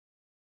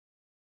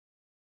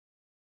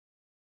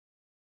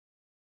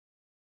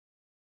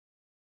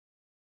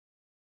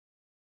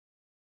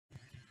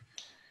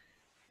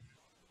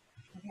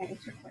Okay,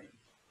 it's recording.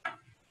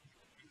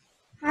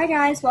 Hi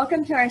guys,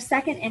 welcome to our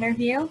second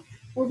interview.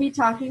 We'll be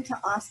talking to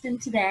Austin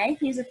today.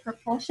 He's a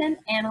propulsion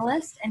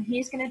analyst and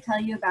he's going to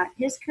tell you about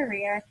his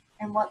career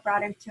and what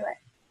brought him to it.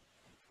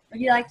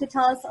 Would you like to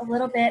tell us a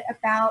little bit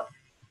about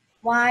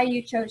why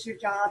you chose your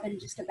job and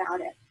just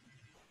about it?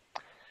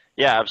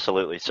 Yeah,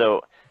 absolutely. So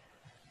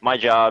my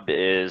job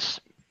is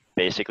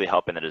basically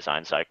helping the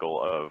design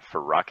cycle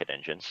for rocket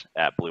engines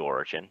at Blue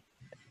Origin.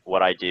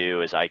 What I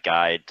do is I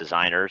guide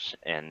designers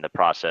in the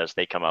process.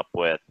 They come up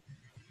with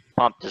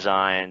pump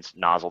designs,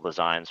 nozzle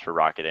designs for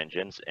rocket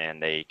engines,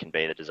 and they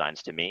convey the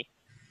designs to me.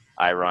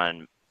 I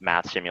run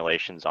math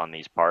simulations on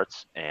these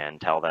parts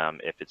and tell them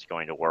if it's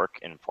going to work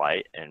in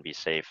flight and be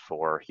safe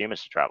for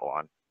humans to travel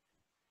on.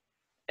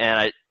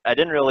 And I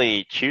didn't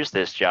really choose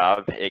this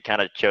job. It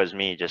kind of chose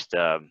me, just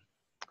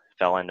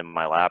fell into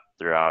my lap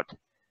throughout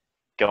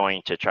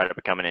going to try to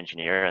become an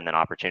engineer, and then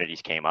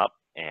opportunities came up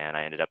and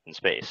I ended up in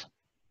space.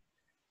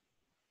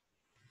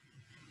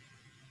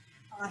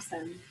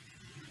 Awesome.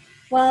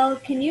 Well,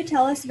 can you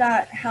tell us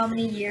about how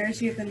many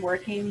years you've been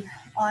working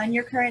on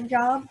your current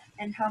job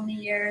and how many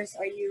years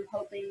are you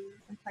hoping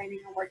and planning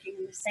on working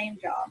in the same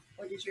job,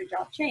 or does your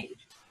job change?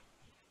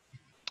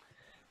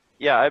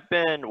 Yeah, I've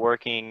been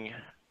working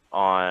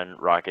on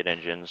rocket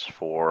engines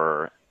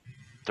for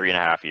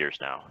 3.5 years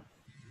now.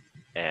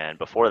 And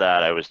before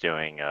that, I was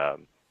doing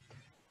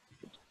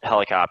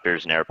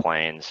helicopters and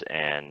airplanes,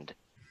 and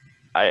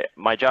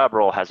my job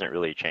role hasn't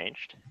really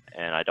changed,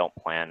 and I don't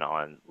plan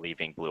on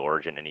leaving Blue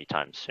Origin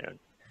anytime soon.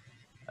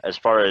 As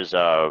far as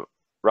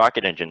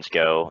rocket engines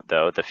go,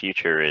 though, the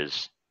future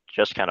is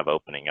just kind of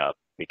opening up,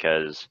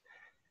 because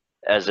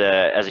as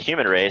a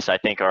human race, I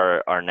think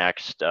our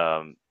next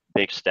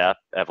big step,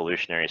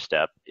 evolutionary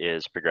step,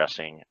 is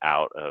progressing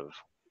out of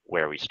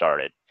where we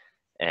started.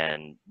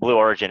 And Blue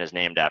Origin is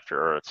named after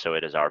Earth, so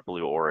it is our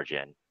blue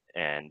origin.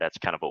 And that's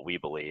kind of what we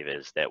believe,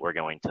 is that we're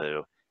going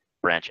to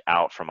branch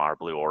out from our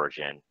blue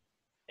origin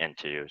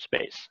into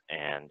space.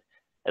 And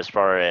as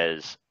far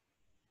as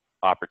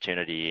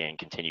opportunity and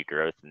continued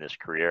growth in this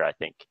career, I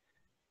think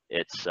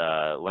it's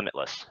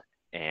limitless.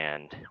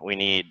 And we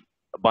need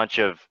a bunch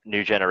of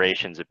new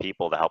generations of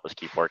people to help us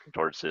keep working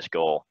towards this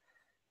goal.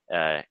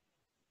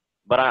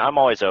 But I'm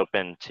always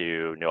open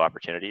to new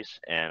opportunities,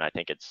 and I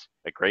think it's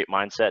a great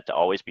mindset to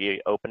always be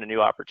open to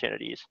new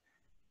opportunities,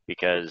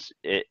 because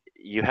I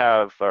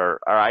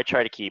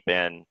try to keep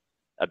in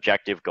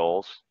objective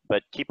goals,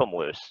 but keep them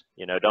loose.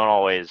 You know, don't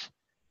always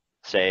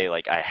say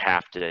like I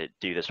have to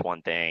do this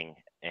one thing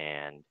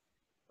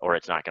or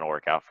it's not going to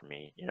work out for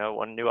me. You know,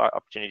 when new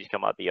opportunities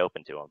come up, be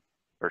open to them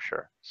for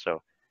sure.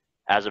 So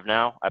as of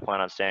now, I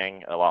plan on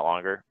staying a lot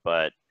longer,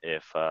 but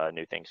if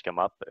new things come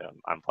up,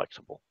 I'm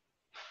flexible.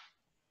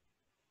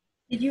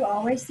 Did you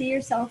always see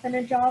yourself in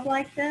a job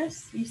like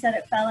this? You said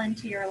it fell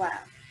into your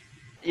lap.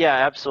 Yeah,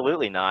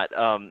 absolutely not.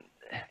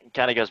 It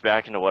kind of goes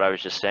back into what I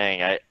was just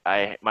saying.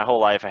 My whole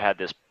life I had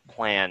this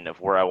plan of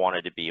where I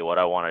wanted to be, what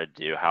I wanted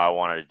to do, how I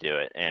wanted to do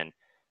it, and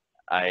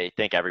I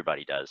think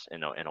everybody does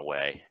in a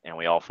way, and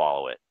we all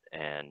follow it.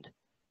 And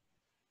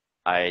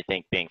I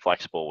think being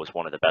flexible was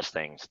one of the best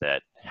things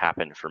that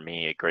happened for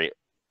me. A great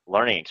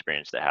learning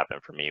experience that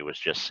happened for me was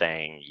just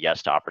saying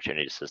yes to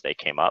opportunities as they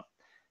came up.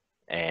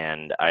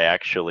 And I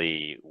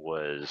actually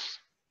was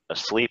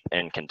asleep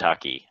in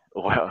Kentucky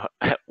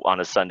on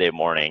a Sunday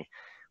morning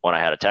when I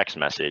had a text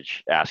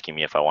message asking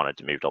me if I wanted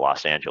to move to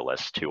Los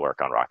Angeles to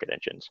work on rocket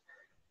engines.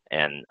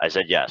 And I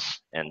said yes.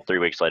 And 3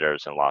 weeks later, I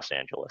was in Los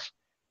Angeles.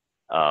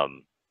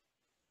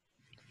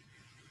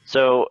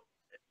 So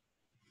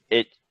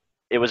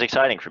it was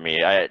exciting for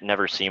me. I had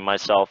never seen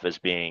myself as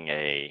being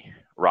a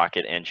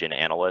rocket engine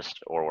analyst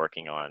or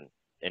working on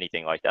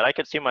anything like that. I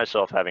could see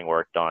myself having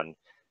worked on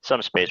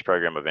some space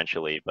program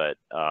eventually, but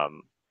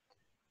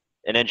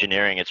in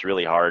engineering, it's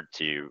really hard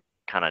to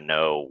kind of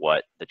know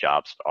what the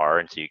jobs are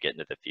until you get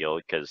into the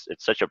field, because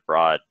it's such a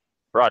broad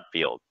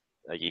field.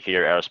 You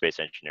hear aerospace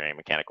engineering,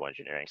 mechanical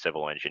engineering,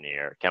 civil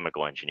engineer,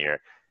 chemical engineer,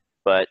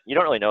 but you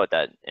don't really know what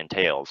that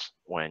entails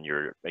when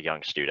you're a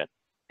young student.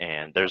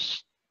 And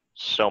there's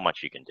so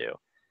much you can do.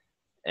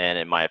 And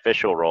in my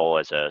official role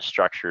as a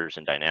structures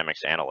and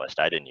dynamics analyst,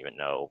 I didn't even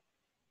know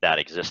that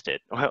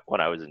existed when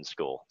I was in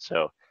school.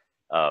 So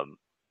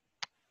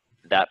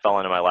that fell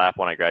into my lap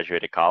when I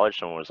graduated college.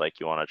 Someone was like,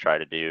 "You want to try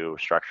to do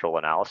structural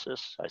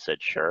analysis?" I said,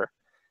 "Sure."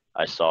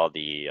 I saw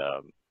the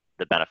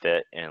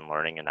benefit in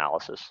learning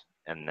analysis,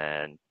 and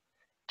then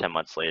 10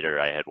 months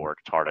later, I had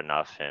worked hard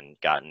enough and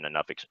gotten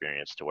enough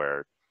experience to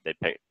where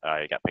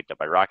I got picked up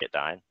by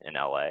Rocketdyne in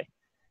LA.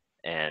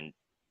 And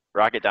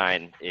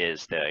Rocketdyne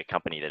is the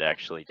company that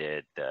actually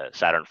did the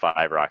Saturn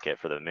V rocket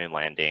for the moon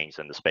landings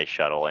and the space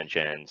shuttle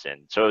engines.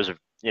 And so it was,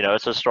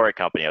 it's a historic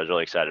company. I was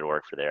really excited to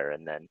work for there.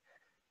 And then,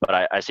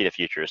 but I see the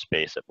future of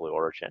space at Blue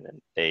Origin, and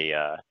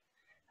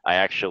I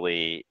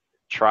actually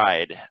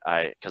tried,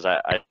 because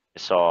I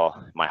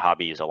saw my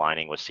hobbies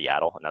aligning with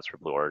Seattle, and that's where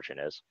Blue Origin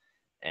is.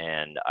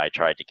 And I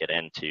tried to get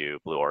into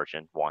Blue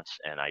Origin once,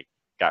 and I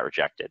got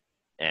rejected.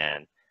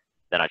 And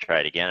then I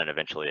tried again, and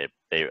eventually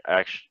they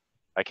actually,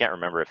 I can't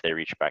remember if they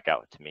reached back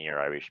out to me or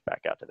I reached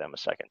back out to them a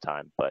second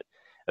time, but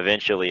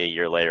eventually a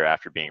year later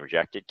after being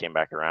rejected, came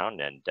back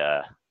around and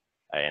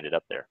I ended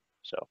up there.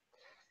 So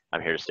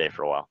I'm here to stay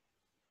for a while.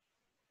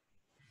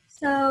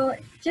 So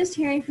just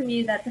hearing from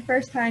you that the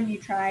first time you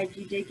tried,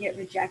 you did get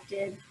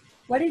rejected.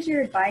 What is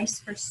your advice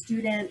for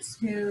students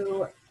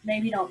who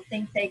maybe don't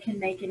think they can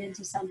make it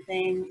into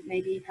something,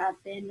 maybe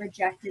have been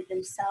rejected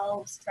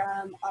themselves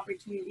from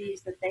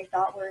opportunities that they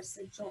thought were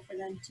essential for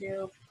them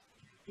to,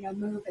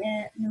 move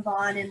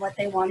on in what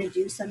they want to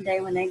do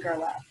someday when they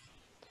grow up?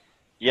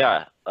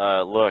 Yeah,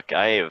 look,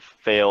 I have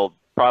failed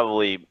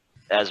probably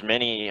as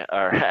many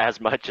or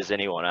as much as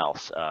anyone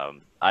else.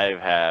 I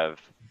have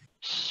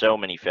so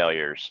many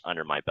failures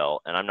under my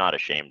belt, and I'm not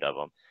ashamed of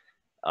them.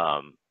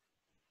 Um,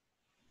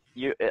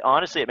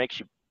 honestly, it makes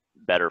you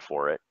better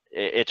for it.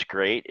 It's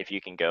great if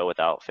you can go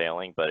without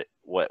failing, but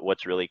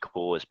what's really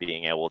cool is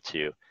being able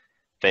to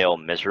fail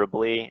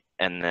miserably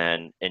and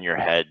then in your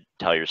head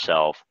tell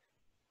yourself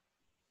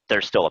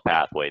there's still a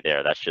pathway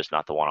there. That's just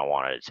not the one I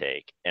wanted to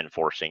take, and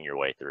forcing your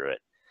way through it.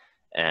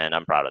 And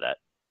I'm proud of that.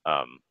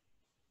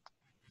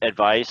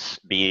 Advice: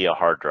 be a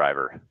hard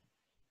driver.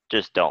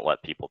 Just don't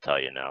let people tell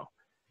you no.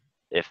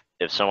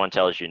 If someone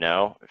tells you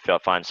no,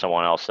 find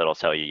someone else that'll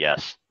tell you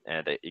yes,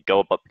 and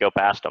go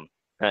past them.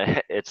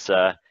 It's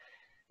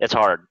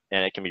hard,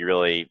 and it can be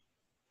really,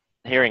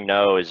 hearing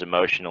no is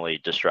emotionally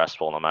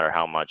distressful no matter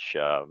how much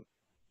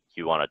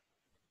you want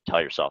to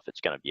tell yourself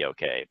it's going to be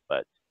okay.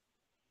 But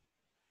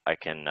I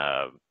can,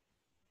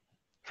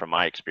 from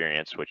my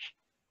experience, which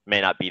may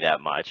not be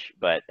that much,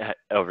 but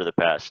over the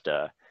past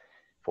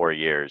 4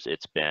 years,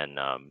 it's been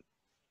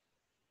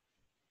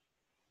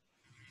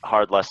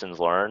hard lessons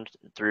learned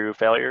through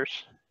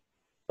failures,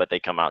 but they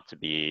come out to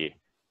be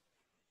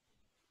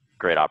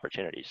great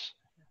opportunities.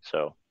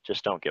 So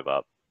just don't give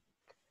up.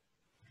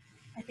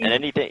 And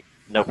anything,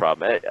 no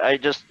problem. I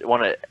just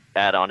want to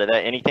add on to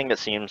that. Anything that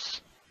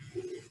seems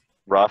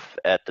rough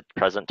at the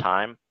present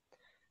time,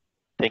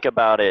 think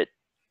about it.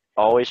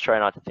 Always try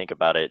not to think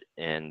about it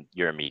in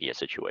your immediate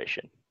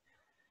situation.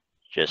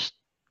 Just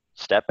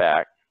step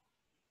back,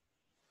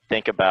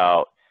 think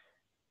about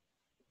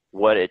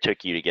what it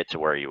took you to get to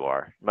where you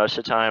are. Most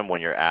of the time, when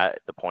you're at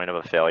the point of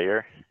a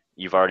failure,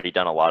 you've already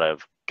done a lot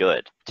of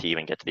good to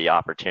even get to the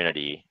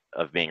opportunity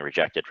of being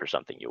rejected for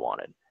something you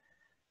wanted.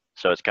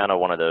 So it's kind of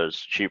one of those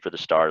shoot for the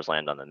stars,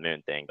 land on the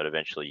moon thing, but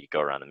eventually you go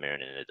around the moon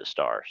and into the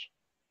stars.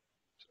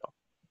 So.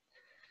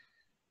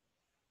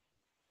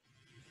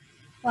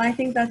 Well, I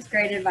think that's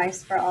great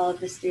advice for all of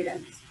the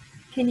students.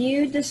 Can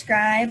you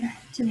describe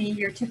to me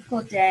your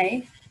typical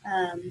day,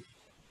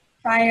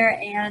 prior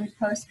and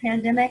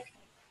post-pandemic?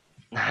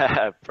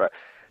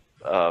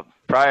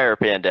 Prior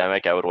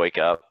pandemic, I would wake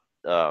up.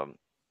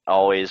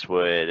 Always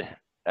would.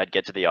 I'd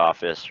get to the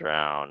office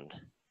around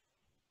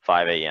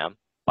 5 a.m.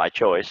 by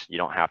choice. You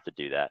don't have to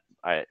do that.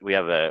 We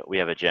have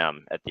a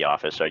gym at the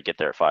office, so I'd get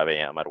there at 5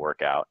 a.m. I'd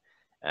work out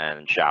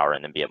and shower,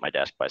 and then be at my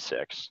desk by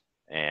 6.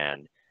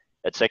 And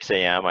at 6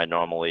 a.m., I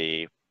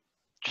normally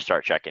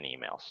start checking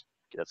emails.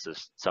 That's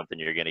just something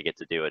you're going to get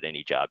to do at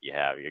any job you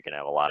have. You're going to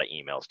have a lot of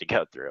emails to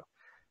go through.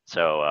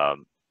 So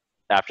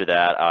after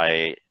that,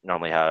 I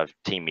normally have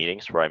team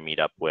meetings where I meet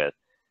up with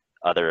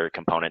other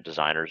component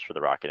designers for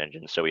the rocket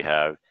engine. So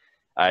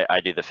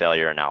I do the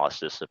failure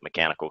analysis of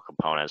mechanical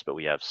components, but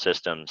we have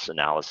systems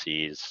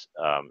analyses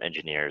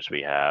engineers.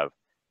 We have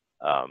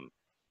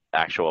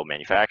actual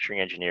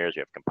manufacturing engineers. We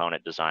have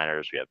component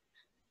designers. We have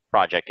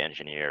project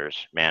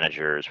engineers,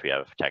 managers. We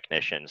have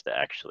technicians that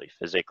actually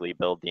physically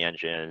build the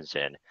engines,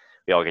 and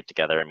we all get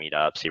together and meet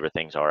up, see where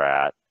things are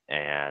at,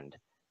 and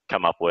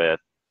come up with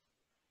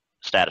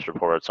status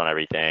reports on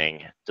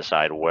everything,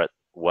 decide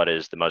what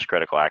is the most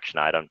critical action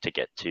item to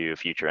get to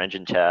future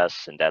engine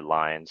tests and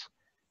deadlines.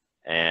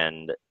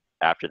 And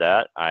after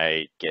that,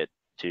 I get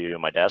to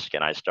my desk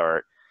and I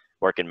start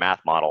working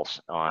math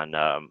models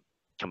on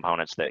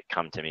components that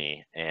come to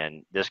me.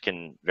 And this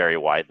can vary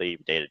widely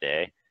day to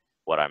day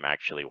what I'm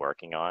actually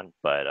working on,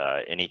 but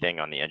anything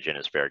on the engine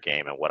is fair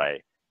game. And what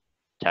I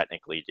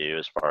technically do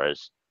as far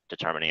as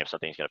determining if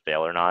something's going to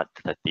fail or not,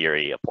 the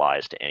theory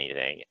applies to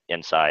anything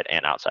inside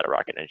and outside of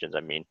rocket engines.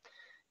 I mean,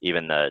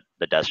 even the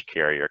desk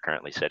here you're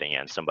currently sitting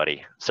in,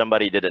 somebody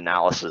did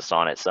analysis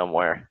on it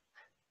somewhere.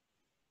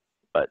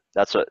 But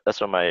that's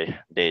what my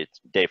day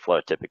flow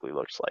typically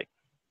looks like.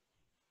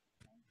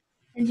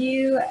 And do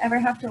you ever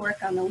have to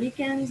work on the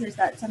weekends? Is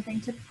that something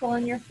typical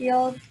in your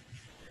field?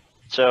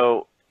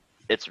 So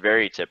it's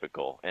very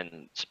typical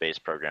in space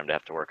program to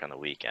have to work on the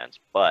weekends.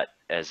 But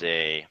as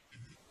a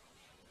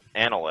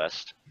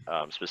analyst,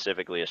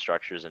 specifically a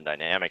structures and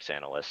dynamics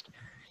analyst,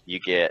 you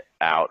get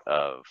out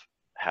of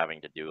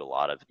having to do a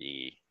lot of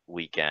the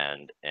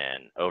weekend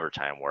and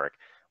overtime work.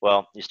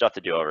 Well, you still have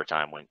to do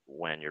overtime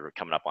when you're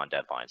coming up on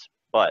deadlines,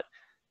 but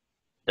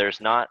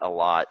there's not a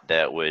lot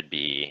that would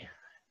be,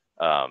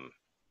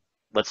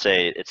 let's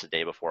say it's the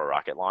day before a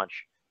rocket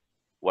launch.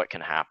 What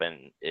can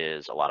happen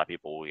is a lot of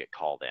people will get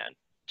called in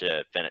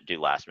to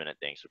do last minute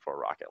things before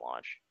rocket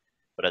launch.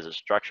 But as a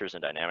structures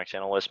and dynamics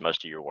analyst,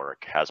 most of your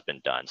work has been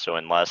done. So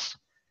unless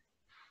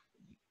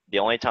The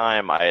only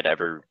time I'd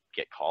ever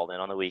get called in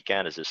on the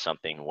weekend is if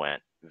something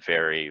went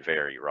very,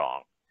 very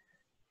wrong.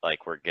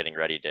 Like we're getting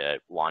ready to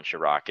launch a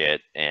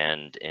rocket,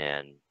 and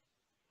in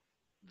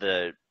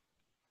the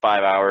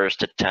 5 hours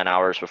to 10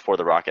 hours before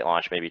the rocket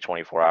launch, maybe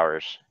 24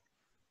 hours,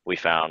 we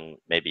found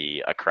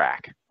maybe a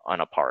crack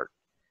on a part.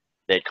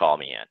 They'd call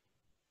me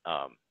in,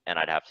 and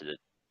I'd have to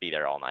be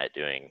there all night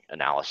doing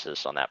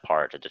analysis on that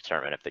part to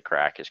determine if the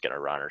crack is going to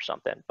run or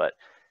something. But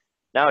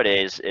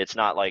nowadays, it's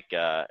not like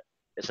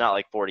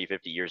 40,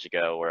 50 years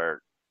ago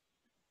where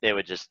they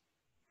would just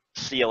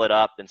seal it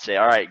up and say,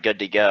 all right, good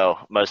to go.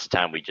 Most of the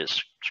time we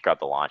just scrub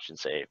the launch and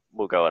say,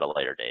 we'll go at a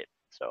later date.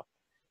 So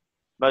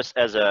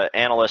as an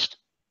analyst,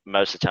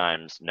 most of the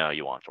times, no,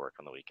 you want to work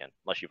on the weekend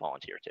unless you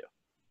volunteer to,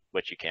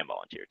 which you can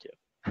volunteer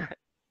to.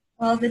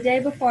 Well, the day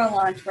before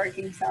launch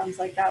working sounds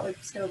like that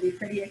would still be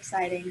pretty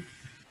exciting.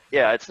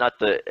 Yeah, it's not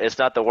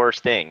the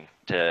worst thing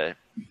to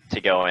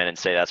go in and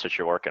say that's what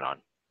you're working on.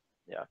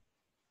 Yeah.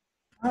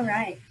 All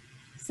right.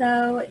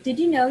 So did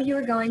you know you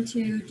were going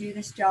to do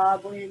this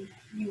job when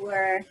you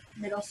were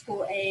middle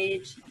school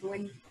age?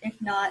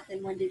 If not,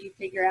 then when did you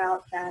figure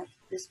out that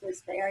this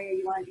was the area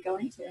you wanted to go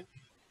into?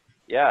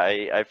 Yeah,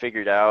 I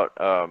figured out,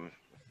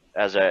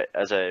 as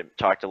I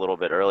talked a little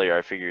bit earlier,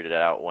 I figured it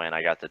out when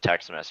I got the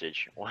text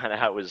message when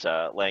I was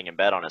laying in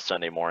bed on a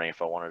Sunday morning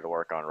if I wanted to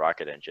work on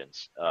rocket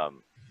engines.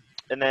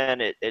 And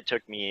then it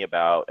took me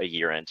about a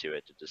year into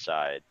it to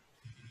decide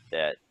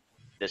that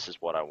this is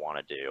what I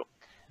want to do.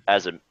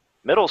 As a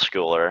middle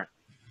schooler,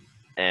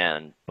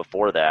 and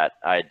before that,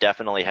 I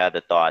definitely had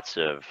the thoughts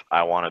of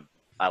I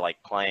like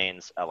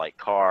planes, I like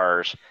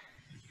cars,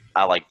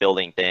 I like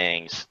building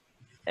things,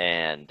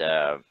 and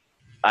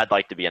I'd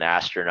like to be an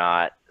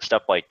astronaut,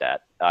 stuff like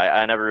that.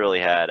 I never really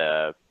had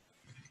a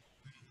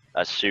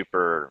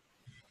super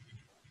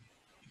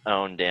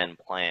owned in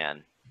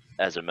plan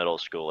as a middle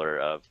schooler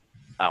of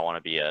I want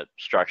to be a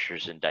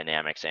structures and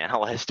dynamics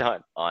analyst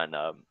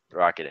on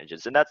rocket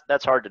engines, and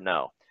that's hard to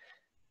know.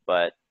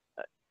 But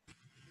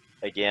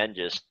again,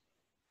 just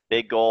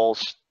big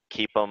goals,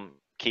 keep them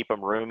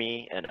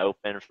roomy and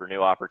open for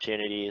new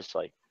opportunities.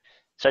 Like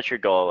set your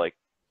goal like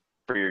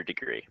for your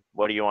degree.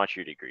 What do you want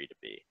your degree to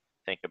be?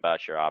 Think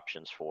about your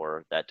options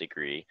for that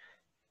degree.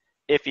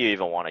 If you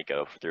even want to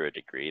go through a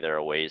degree, there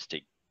are ways to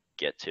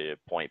get to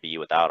point B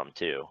without them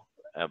too.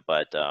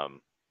 But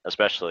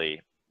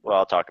especially, well,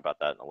 I'll talk about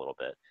that in a little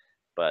bit.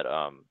 But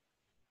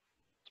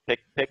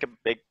pick a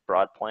big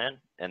broad plan,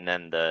 and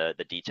then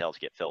the details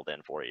get filled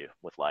in for you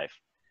with life.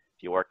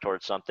 If you work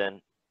towards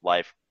something,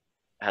 life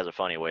has a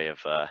funny way of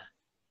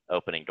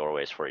opening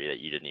doorways for you that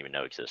you didn't even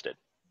know existed.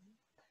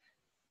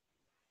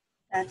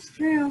 That's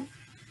true.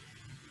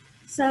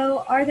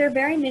 So are there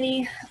very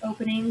many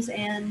openings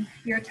in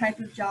your type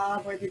of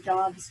job or the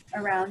jobs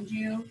around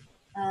you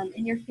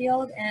in your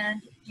field?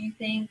 And do you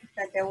think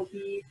that there will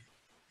be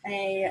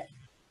a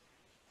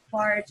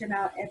large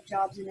amount of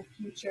jobs in the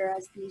future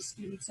as these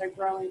students are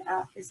growing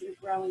up? Is it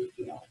a growing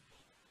field?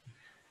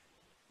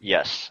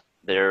 Yes,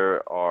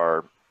 there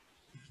are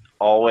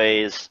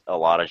always a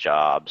lot of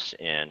jobs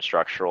in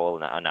structural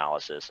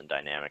analysis and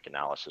dynamic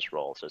analysis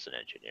roles as an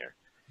engineer.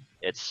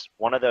 It's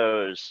one of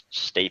those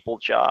staple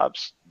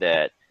jobs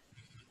that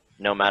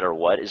no matter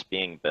what is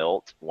being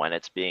built, when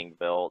it's being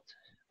built,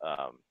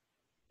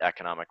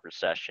 economic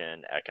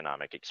recession,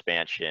 economic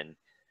expansion,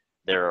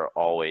 there's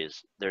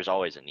always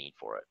a need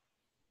for it.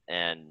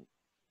 And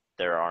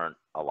there aren't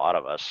a lot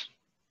of us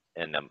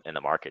in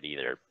the market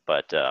either.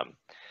 But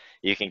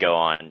you can go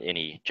on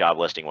any job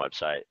listing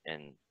website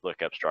and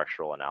look up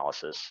structural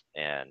analysis,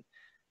 and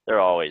there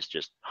are always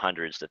just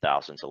hundreds to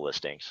thousands of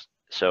listings.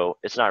 So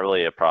it's not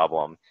really a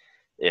problem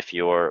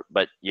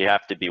but you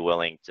have to be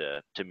willing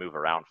to move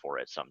around for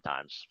it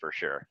sometimes, for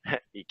sure.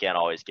 You can't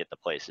always get the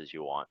places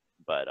you want,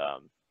 but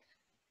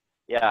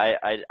yeah,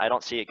 I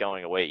don't see it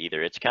going away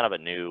either. It's kind of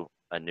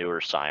a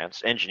newer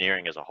science.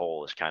 Engineering as a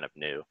whole is kind of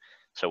new.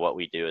 So what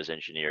we do as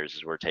engineers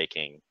is we're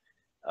taking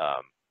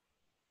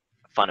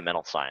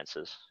fundamental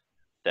sciences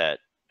that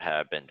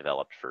have been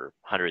developed for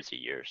hundreds of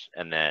years,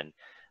 and then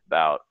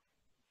about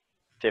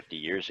 50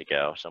 years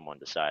ago, someone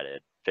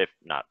decided,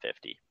 not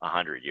 50,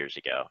 100 years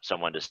ago,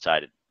 someone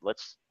decided,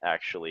 let's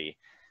actually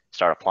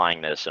start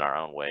applying this in our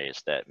own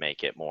ways that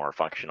make it more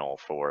functional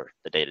for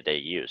the day-to-day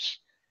use.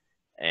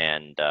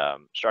 And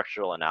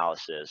structural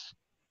analysis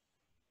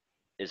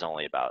is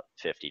only about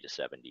 50 to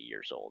 70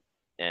 years old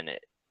in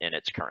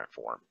its current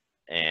form.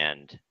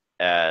 And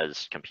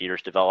as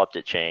computers developed,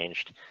 it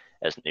changed.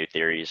 As new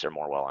theories are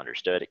more well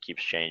understood, it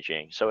keeps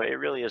changing. So it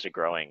really is a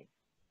growing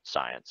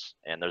science,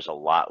 and there's a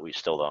lot we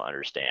still don't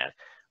understand.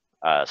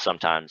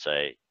 Sometimes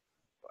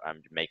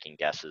I'm making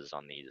guesses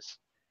on these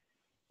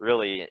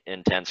really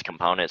intense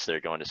components that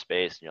are going to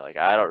space, and you're like,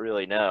 I don't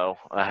really know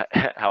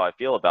how I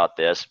feel about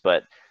this,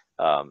 but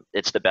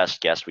it's the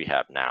best guess we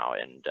have now.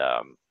 And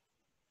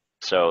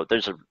so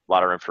there's a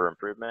lot of room for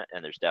improvement,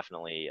 and there's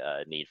definitely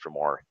a need for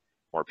more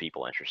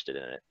people interested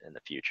in it in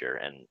the future,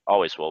 and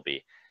always will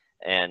be.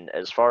 And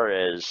as far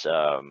as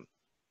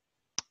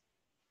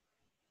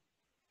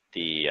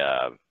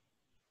the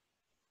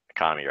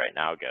economy right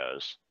now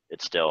goes,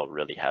 it still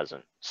really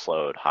hasn't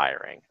slowed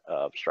hiring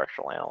of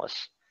structural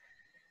analysts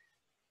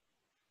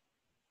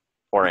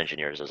or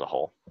engineers as a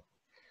whole.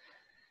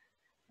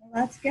 Well,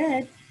 that's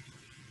good.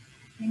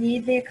 We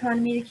need the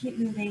economy to keep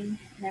moving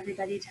and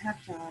everybody to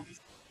have jobs.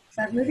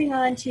 So moving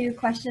on to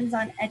questions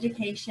on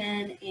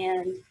education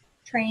and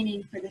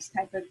training for this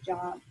type of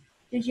job.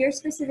 Does your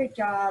specific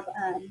job,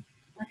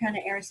 or kind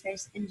of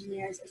aerospace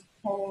engineers as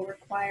a whole,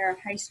 require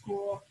high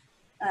school,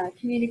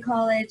 community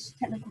college,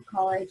 technical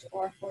college,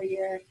 or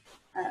four-year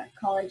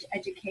college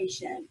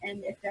education?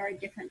 And if there are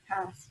different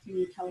paths, can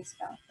you tell us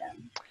about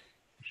them?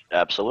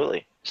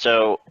 Absolutely.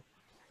 So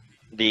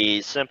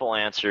the simple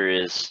answer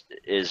is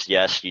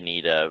yes, you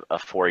need a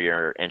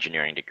four-year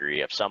engineering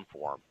degree of some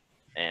form.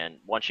 And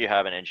once you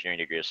have an engineering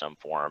degree of some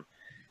form,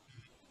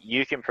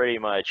 you can pretty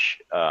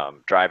much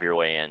drive your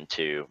way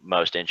into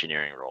most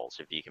engineering roles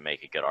if you can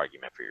make a good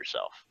argument for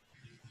yourself.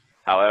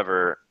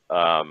 However,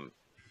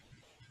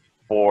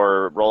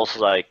 for roles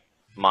like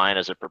mine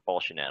as a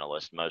propulsion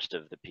analyst, most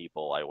of the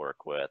people I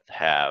work with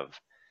have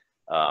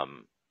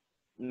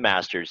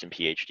masters and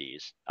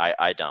PhDs.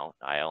 I don't.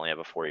 I only have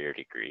a four-year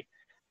degree,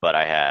 but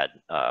I had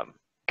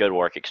good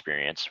work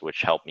experience,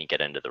 which helped me get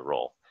into the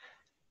role.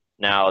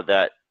 Now,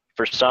 that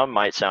for some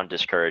might sound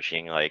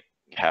discouraging, like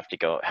have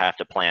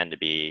to plan to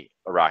be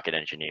a rocket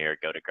engineer,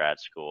 go to grad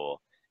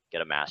school,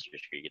 get a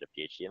master's degree, get a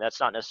PhD, and that's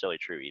not necessarily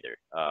true either.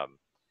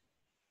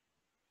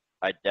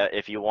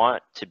 If you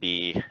want to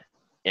be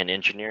in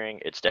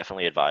engineering, it's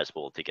definitely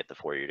advisable to get the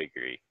four-year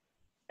degree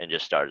and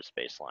just start as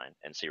baseline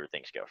and see where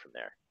things go from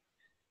there.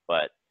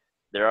 But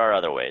there are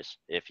other ways.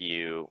 If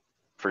you,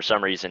 for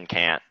some reason,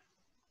 can't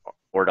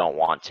or don't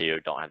want to,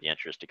 don't have the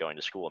interest to go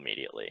into school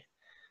immediately,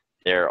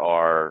 there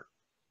are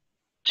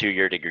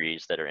two-year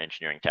degrees that are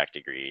engineering tech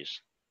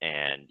degrees,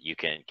 and you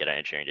can get an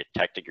engineering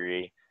tech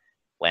degree,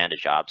 land a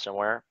job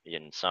somewhere.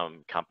 In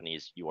some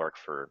companies, you work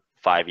for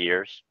 5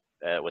 years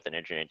with an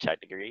engineering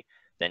tech degree,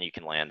 then you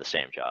can land the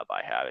same job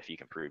I have if you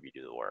can prove you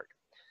do the work.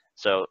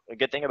 So a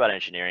good thing about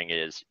engineering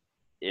is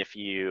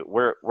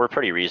we're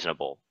pretty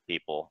reasonable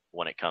people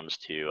when it comes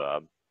to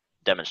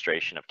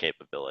demonstration of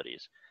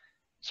capabilities.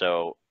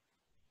 So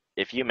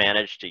if you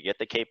manage to get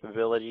the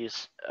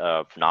capabilities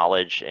of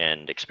knowledge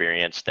and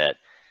experience that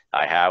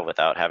I have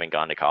without having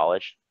gone to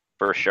college,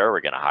 for sure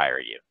we're going to hire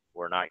you.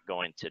 We're not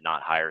going to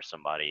not hire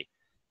somebody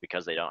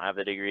because they don't have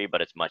the degree,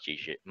 but it's much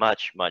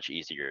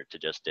easier to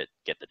just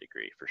get the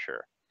degree for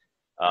sure.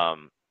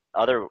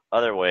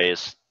 Other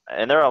ways,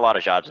 and there are a lot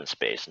of jobs in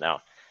space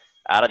now.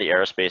 Out of the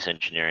aerospace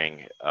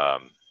engineering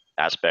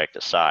aspect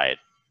aside,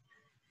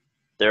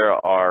 there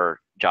are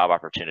job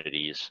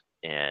opportunities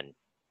in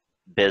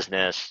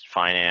business,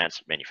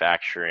 finance,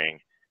 manufacturing,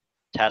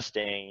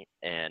 testing,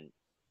 and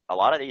a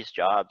lot of these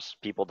jobs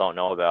people don't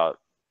know about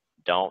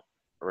don't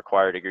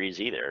require degrees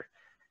either.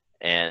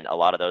 And a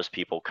lot of those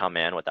people come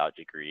in without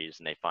degrees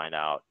and they find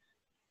out,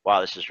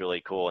 wow, this is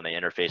really cool. And they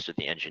interface with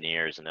the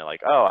engineers and they're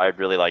like, oh, I'd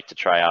really like to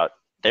try out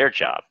their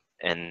job.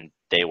 And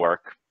they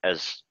work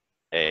as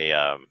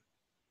a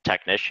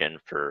technician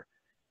for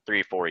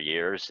 3-4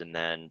 years, and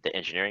then the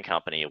engineering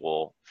company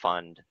will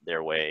fund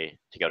their way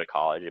to go to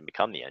college and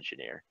become the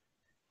engineer.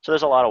 So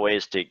there's a lot of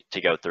ways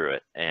to go through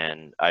it,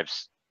 and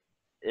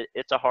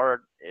it's a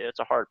hard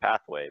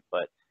pathway,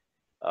 but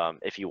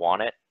if you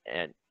want it,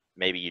 and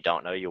maybe you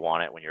don't know you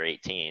want it when you're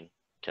 18,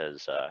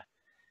 because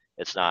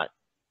it's not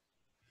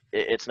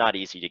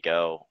easy to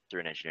go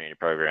through an engineering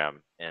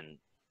program and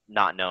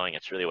not knowing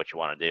it's really what you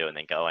want to do, and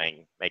then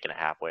making it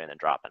halfway and then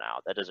dropping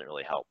out. That doesn't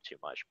really help too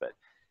much, but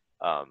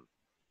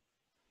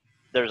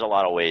there's a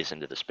lot of ways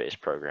into the space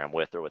program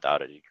with or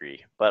without a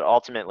degree. But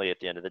ultimately, at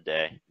the end of the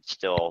day, it's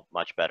still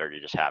much better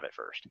to just have it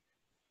first.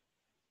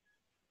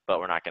 But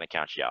we're not going to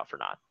count you out for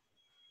not.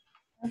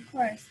 Of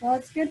course. Well,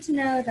 it's good to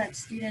know that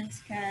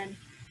students can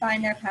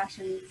find their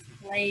passions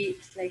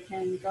late. They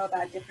can go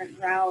about different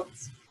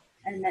routes,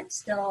 and that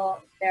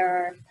still there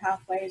are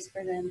pathways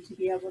for them to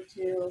be able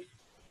to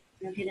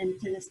get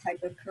into this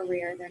type of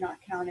career. They're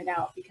not counted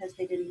out because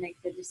they didn't make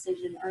the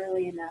decision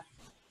early enough,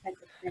 type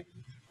of thing.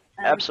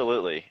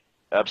 Absolutely.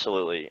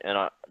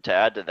 And to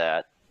add to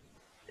that,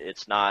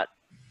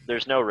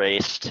 there's no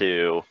race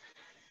to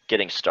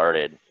getting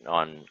started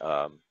on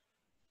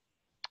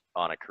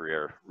a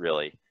career,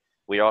 really.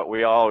 We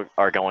all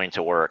are going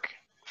to work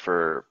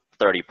for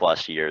 30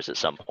 plus years at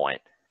some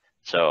point.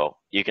 So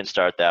you can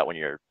start that when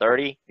you're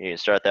 30, you can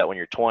start that when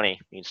you're 20,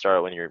 you can start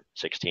it when you're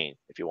 16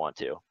 if you want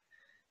to.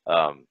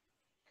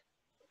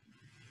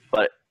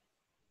 But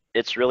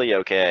it's really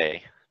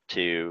okay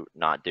to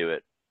not do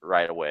it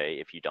right away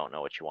if you don't know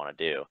what you want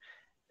to do.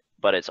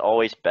 But it's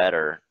always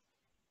better,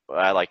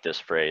 I like this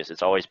phrase,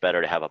 it's always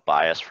better to have a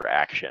bias for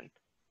action.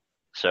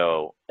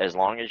 So as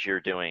long as you're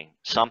doing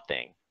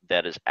something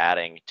that is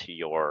adding to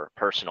your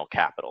personal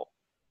capital,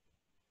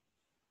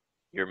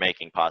 you're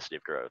making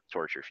positive growth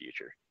towards your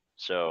future.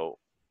 So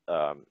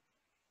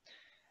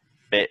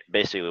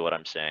basically what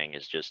I'm saying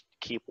is just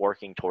keep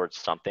working towards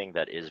something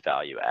that is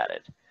value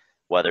added.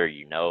 Whether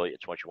you know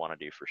it's what you want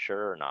to do for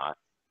sure or not,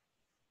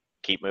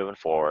 keep moving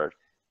forward,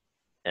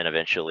 and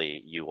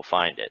eventually you will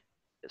find it.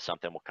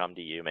 something will come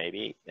to you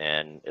maybe,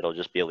 and it'll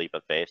just be a leap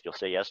of faith you'll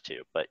say yes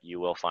to, but you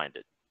will find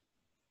it.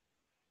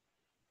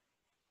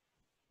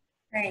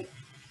 Great.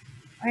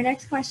 Our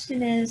next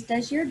question is,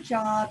 does your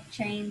job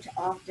change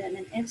often?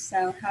 And if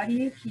so, how do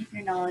you keep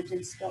your knowledge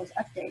and skills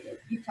updated?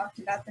 You talked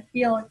about the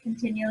field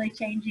continually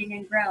changing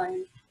and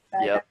growing,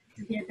 but Yep. that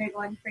would be a big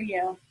one for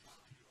you.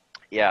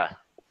 Yeah.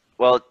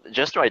 Well,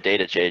 just my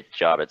day-to-day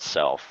job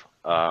itself,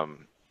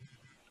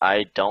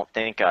 I don't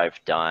think I've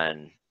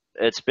done,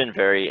 it's been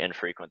very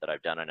infrequent that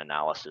I've done an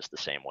analysis the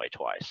same way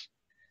twice.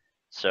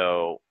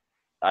 So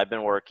I've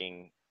been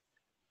working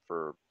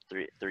for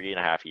three and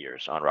a half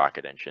years on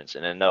rocket engines,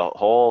 and in the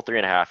whole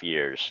 3.5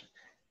 years,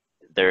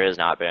 there has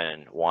not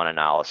been one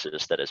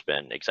analysis that has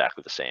been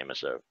exactly the same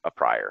as a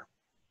prior.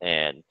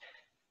 And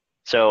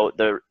so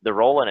the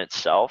role in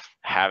itself,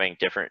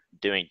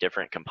 doing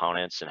different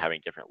components and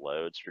having different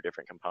loads for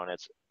different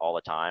components all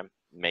the time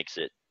makes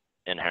it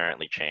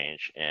inherently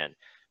change. And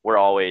we're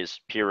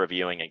always peer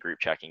reviewing and group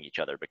checking each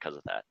other because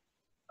of that.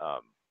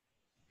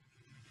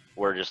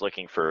 We're just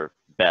looking for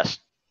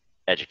best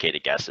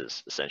educated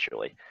guesses,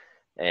 essentially.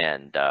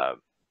 And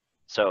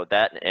so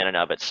that in and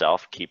of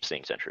itself keeps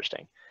things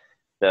interesting.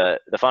 The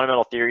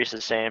fundamental theory is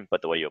the same,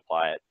 but the way you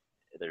apply it,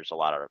 there's a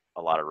lot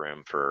of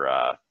room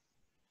for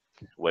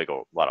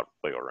wiggle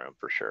room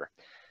for sure.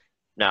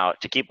 Now,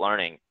 to keep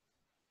learning,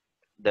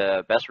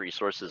 the best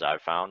resources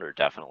I've found are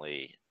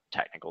definitely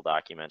technical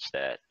documents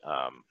that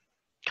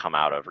come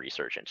out of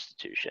research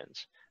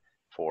institutions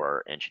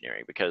for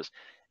engineering, because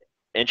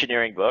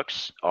engineering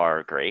books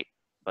are great,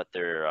 but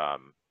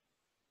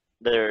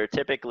they're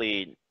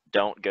typically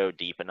don't go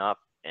deep enough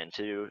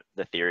into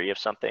the theory of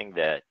something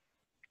that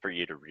for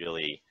you to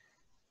really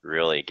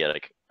get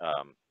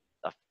a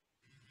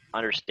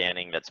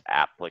understanding that's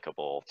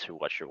applicable to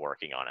what you're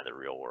working on in the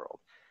real world.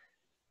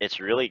 It's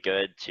really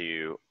good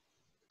to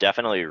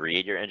definitely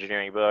read your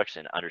engineering books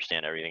and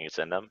understand everything that's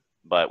in them,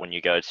 but when you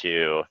go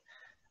to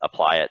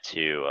apply it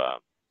to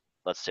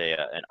let's say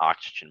an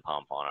oxygen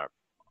pump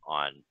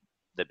on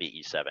the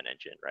BE7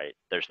 engine, right?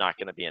 There's not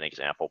going to be an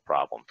example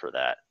problem for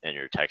that in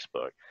your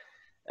textbook,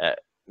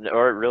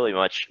 or really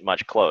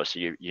much close.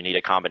 You need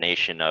a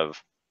combination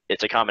of,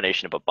 it's a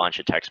combination of a bunch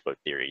of textbook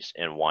theories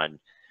in one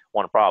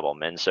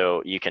problem. And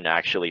so you can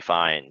actually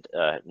find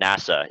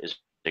NASA is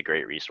a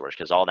great resource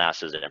because all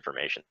NASA's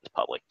information is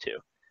public too.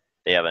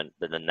 They have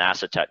the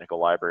NASA technical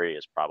library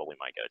is probably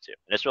my go-to,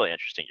 and it's really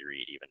interesting to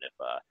read even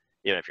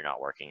if you're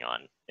not working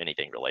on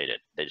anything related.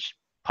 They just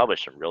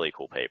publish some really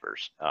cool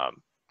papers.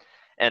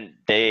 And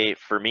they,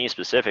 for me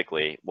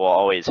specifically, will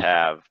always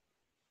have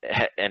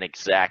an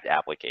exact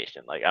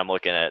application. Like I'm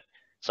looking at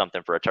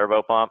something for a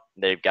turbo pump,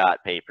 they've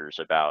got papers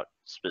about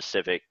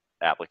specific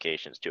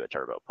applications to a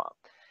turbo pump.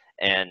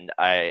 And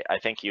I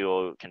think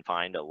you can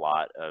find a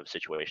lot of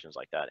situations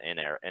like that in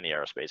the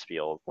aerospace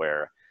field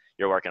where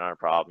you're working on a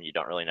problem, you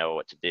don't really know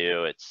what to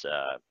do. It's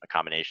a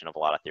combination of a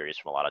lot of theories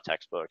from a lot of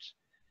textbooks.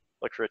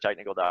 Look for a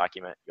technical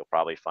document. You'll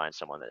probably find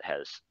someone that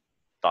has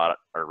thought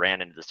or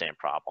ran into the same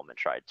problem and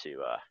tried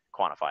to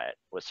quantify it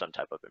with some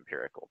type of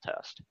empirical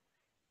test.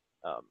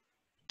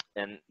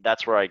 And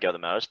that's where I go the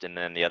most. And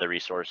then the other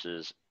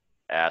resources,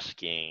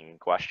 asking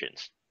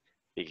questions,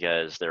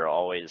 because there are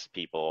always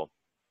people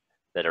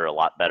that are a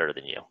lot better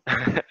than you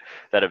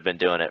that have been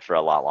doing it for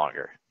a lot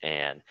longer,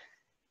 and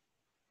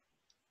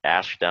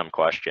ask them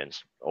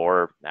questions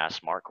or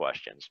ask smart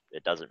questions.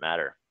 It doesn't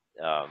matter.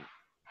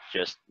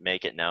 Just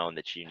make it known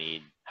that you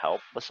need help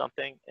with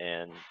something,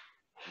 and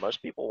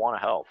most people want to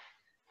help.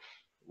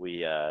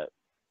 We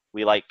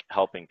like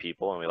helping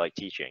people and we like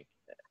teaching,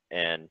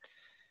 and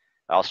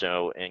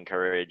also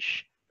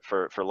encourage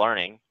for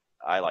learning.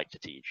 I like to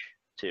teach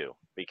too,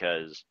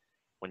 because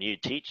when you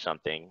teach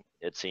something,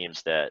 it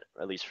seems that,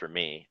 at least for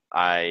me,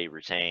 I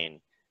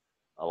retain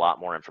a lot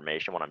more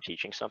information when I'm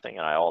teaching something,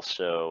 and I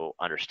also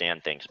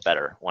understand things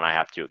better when I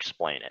have to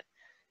explain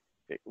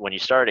it. When you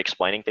start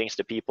explaining things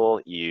to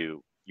people,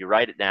 you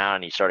write it down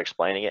and you start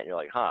explaining it, and you're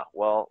like,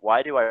 well,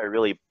 why do I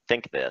really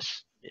think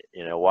this?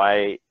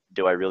 Why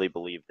do I really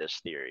believe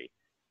this theory?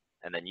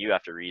 And then you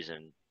have to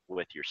reason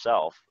with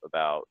yourself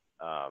about,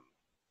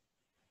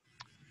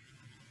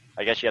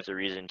 I guess you have to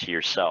reason to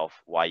yourself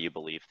why you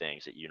believe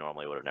things that you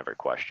normally would have never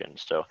questioned.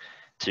 So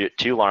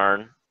to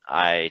learn,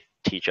 I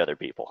teach other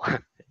people,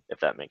 if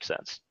that makes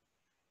sense.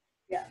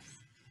 Yes.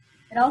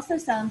 It also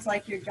sounds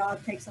like your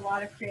job takes a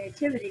lot of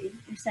creativity.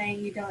 You're saying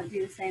you don't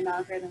do the same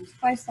algorithms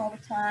twice all the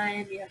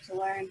time. You have to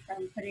learn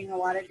from putting a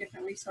lot of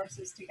different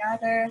resources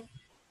together.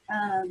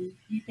 Do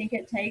you think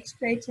it takes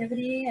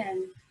creativity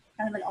and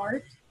kind of an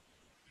art?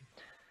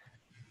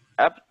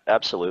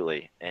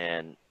 Absolutely.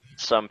 And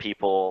some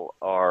people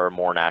are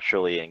more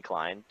naturally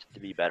inclined to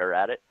be better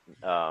at it.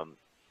 I'm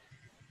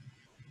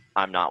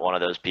not one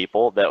of those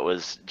people that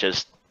was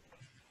just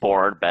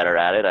born better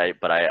at it.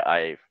 But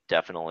I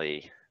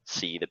definitely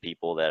see the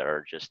people that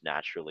are just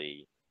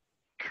naturally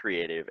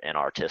creative and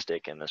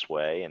artistic in this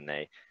way, and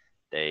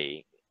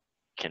they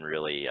can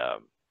really I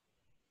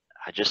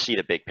just see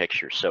the big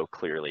picture so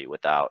clearly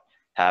without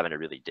having to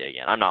really dig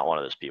in. I'm not one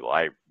of those people.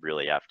 I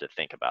really have to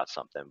think about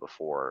something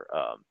before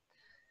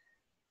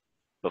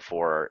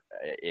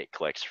it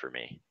clicks for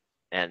me,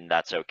 and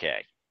that's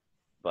okay.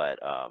 But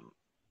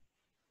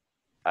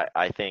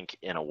I think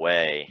in a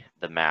way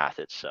the math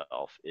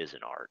itself is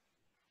an art,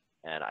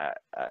 and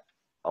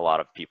a lot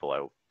of people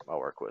I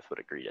work with would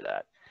agree to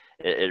that.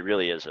 It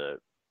really is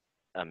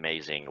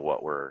amazing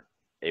what we're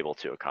able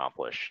to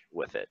accomplish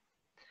with it.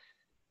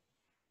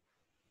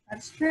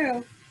 That's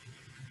true.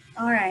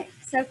 All right,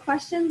 so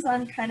questions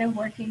on kind of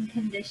working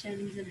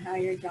conditions and how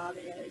your job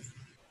is.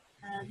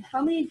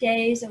 How many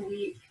days a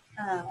week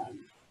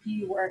do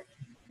you work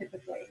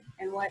typically,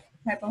 and what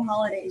type of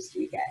holidays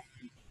do you get?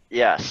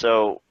 Yeah,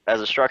 so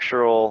as a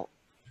structures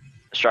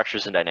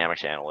and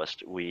dynamics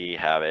analyst, we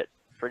have it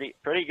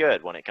pretty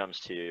good when it comes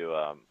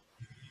to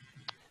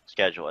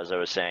schedule. As I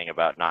was saying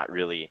about not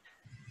really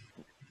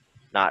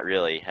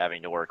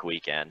having to work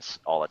weekends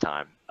all the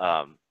time.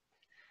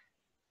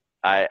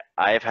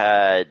 I've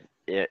had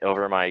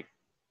over my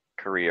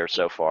career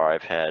so far,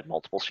 I've had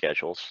multiple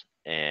schedules,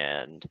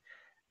 and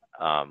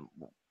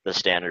the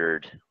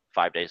standard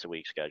 5 days a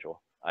week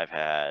schedule. I've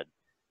had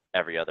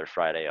every other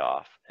Friday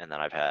off, and then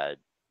I've had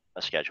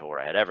a schedule where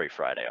I had every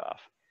Friday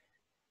off.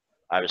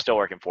 I was still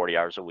working 40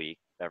 hours a week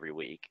every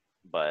week,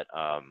 but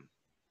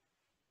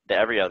the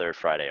every other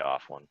Friday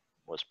off one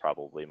was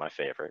probably my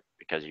favorite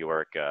because you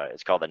work,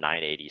 it's called the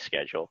 980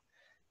 schedule.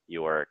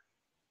 You work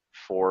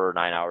 4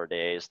 9-hour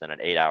days, then an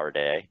 8-hour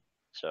day.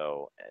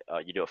 So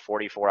you do a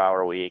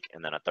 44-hour week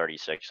and then a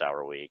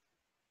 36-hour week.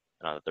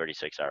 And on the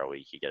 36-hour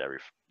week, you get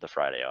the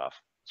Friday off.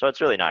 So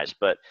it's really nice.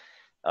 But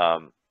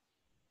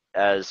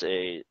as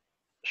a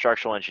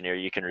structural engineer,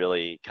 you can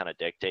really kind of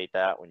dictate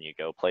that when you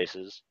go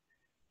places.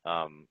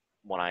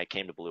 When I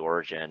came to Blue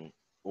Origin,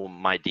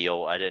 my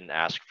deal, I didn't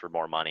ask for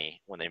more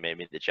money when they made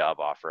me the job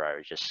offer.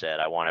 I just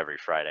said, I want every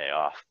Friday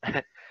off.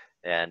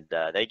 And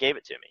they gave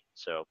it to me.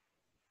 So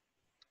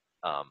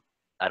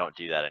I don't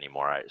do that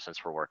anymore.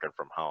 Since we're working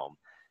from home,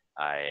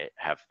 I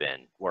have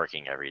been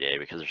working every day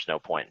because there's no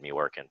point in me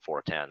working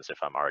 410s if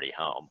I'm already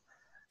home.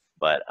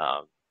 But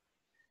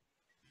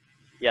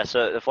yeah,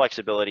 so the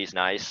flexibility is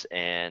nice,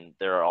 and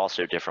there are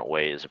also different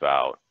ways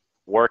about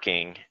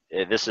working.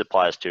 This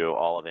applies to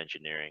all of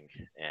engineering,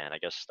 and I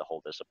guess the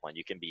whole discipline.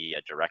 You can be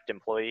a direct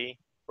employee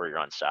where you're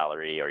on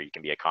salary, or you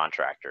can be a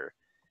contractor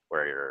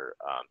where you're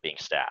being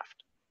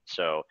staffed.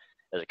 So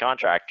as a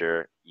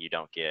contractor, you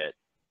don't get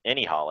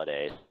any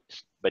holidays,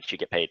 but you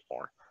get paid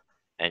more,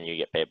 and you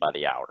get paid by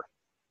the hour.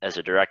 As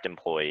a direct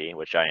employee,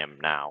 which I am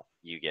now,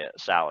 you get a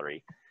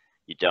salary.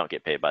 You don't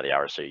get paid by the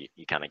hour, so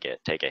you kind of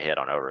take a hit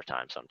on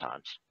overtime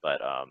sometimes.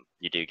 But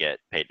you do get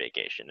paid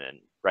vacation, and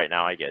right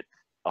now I get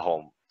a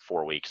whole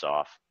 4 weeks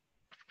off,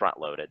 front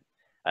loaded.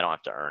 I don't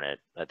have to earn it.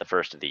 At the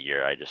first of the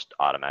year, I just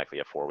automatically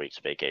have 4 weeks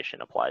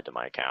vacation applied to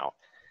my account,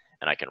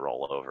 and I can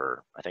roll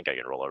over. I think I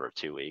can roll over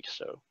 2 weeks,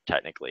 so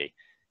technically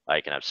I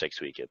can have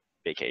 6 weeks of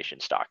vacation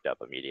stocked up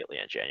immediately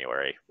in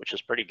January, which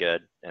is pretty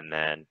good. And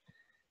then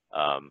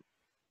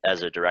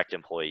as a direct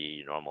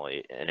employee,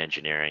 in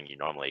engineering, you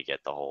normally get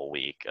the whole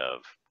week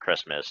of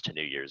Christmas to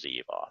New Year's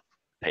Eve off,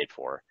 paid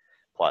for,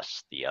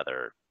 plus the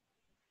other,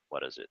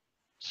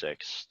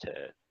 6 to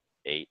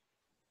 8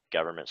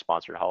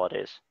 government-sponsored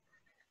holidays.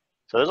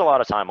 So there's a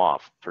lot of time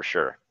off for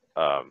sure.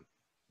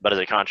 But as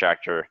a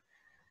contractor,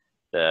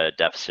 the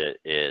deficit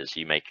is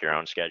you make your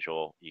own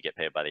schedule, you get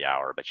paid by the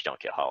hour, but you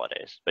don't get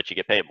holidays, but you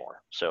get paid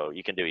more. So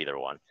you can do either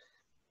one.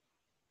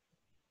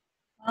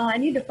 Well, I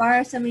need to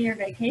borrow some of your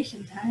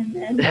vacation time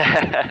then.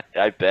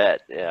 I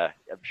bet. Yeah,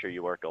 I'm sure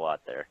you work a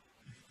lot there.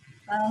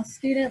 Well,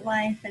 student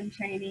life and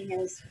training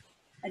is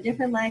a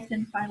different life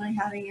than finally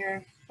having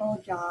your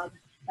full job,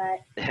 but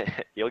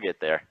you'll get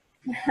there.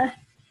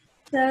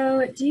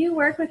 So do you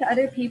work with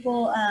other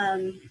people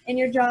in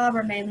your job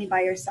or mainly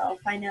by yourself?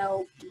 I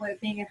know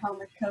with being at home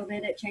with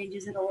COVID, it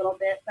changes it a little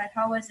bit, but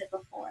how was it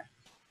before?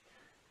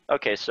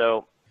 Okay,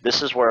 so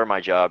this is where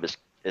my job is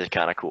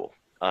kind of cool.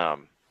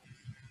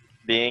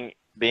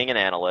 Being an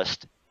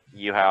analyst,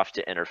 you have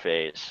to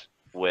interface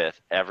with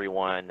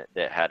everyone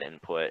that had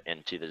input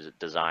into the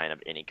design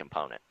of any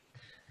component.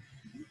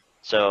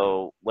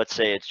 So let's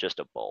say it's just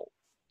a bolt.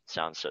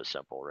 Sounds so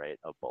simple, right?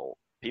 A bolt.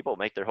 People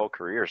make their whole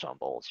careers on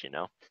bolts, you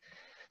know?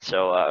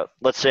 So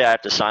let's say I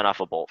have to sign off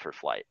a bolt for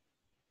flight.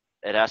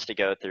 It has to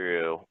go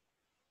through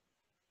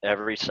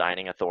every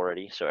signing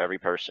authority. So every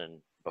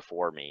person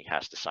before me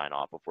has to sign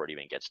off before it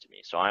even gets to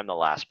me. So I'm the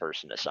last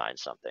person to sign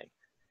something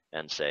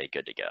and say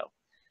good to go.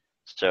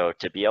 So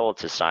to be able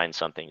to sign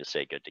something to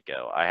say good to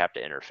go, I have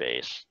to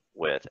interface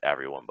with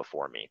everyone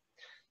before me.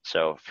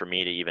 So for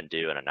me to even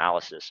do an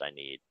analysis, I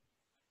need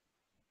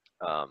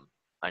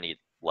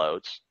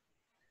loads.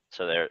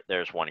 So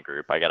there's one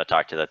group. I got to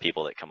talk to the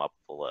people that come up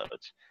with the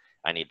loads.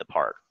 I need the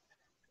part,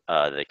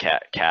 the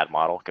CAD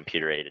model,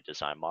 computer aided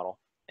design model.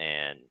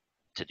 And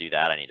to do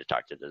that, I need to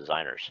talk to the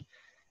designers.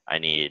 I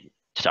need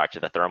to talk to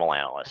the thermal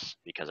analysts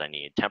because I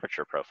need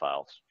temperature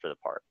profiles for the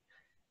part.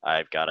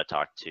 I've got to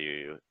talk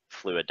to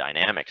fluid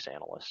dynamics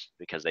analysts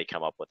because they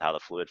come up with how the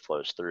fluid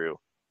flows through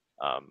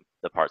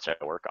the parts I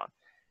work on.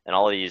 And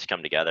all of these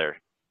come together.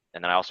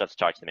 And then I also have to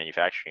talk to the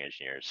manufacturing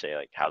engineers, say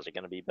like, how's it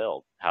going to be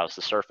built? How's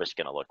the surface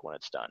going to look when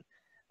it's done?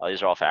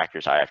 These are all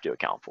factors I have to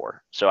account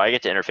for. So I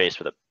get to interface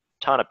with a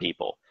ton of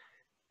people,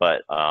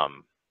 but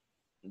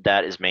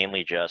that is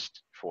mainly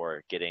just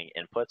for getting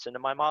inputs into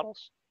my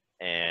models.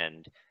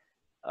 And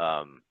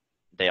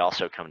they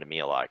also come to me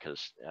a lot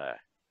because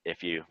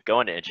if you go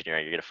into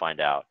engineering, you're going to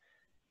find out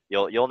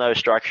you'll know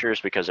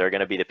structures because they're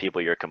going to be the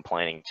people you're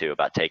complaining to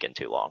about taking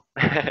too long,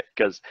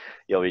 because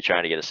you'll be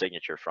trying to get a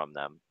signature from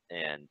them,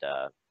 and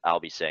I'll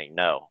be saying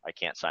no, I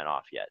can't sign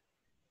off yet.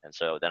 And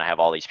so then I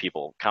have all these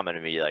people coming to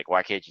me like,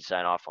 why can't you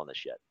sign off on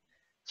this yet?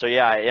 So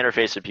yeah, I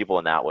interface with people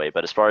in that way.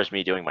 But as far as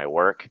me doing my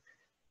work,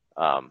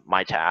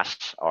 my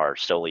tasks are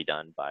solely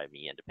done by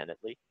me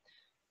independently,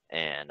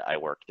 and I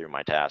work through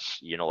my tasks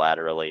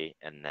unilaterally,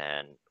 and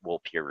then we'll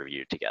peer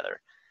review together.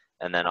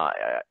 And then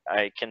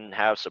I can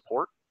have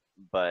support,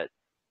 but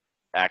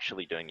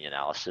actually doing the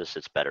analysis,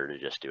 it's better to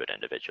just do it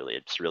individually.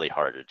 It's really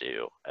hard to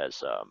do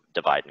as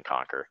divide and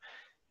conquer.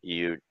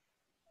 To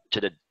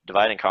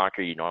divide and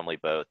conquer, you normally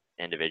both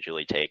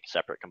individually take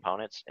separate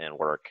components and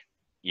work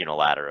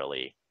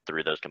unilaterally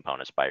through those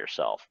components by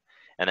yourself.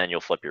 And then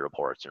you'll flip your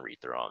reports and read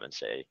through them and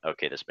say,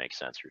 okay, this makes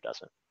sense or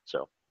doesn't.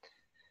 So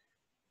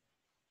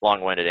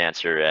long-winded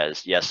answer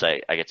is yes,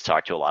 I get to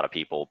talk to a lot of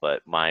people,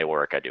 but my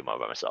work I do more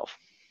by myself.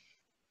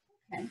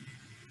 Okay.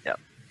 Yep.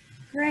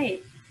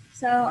 Great.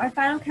 So our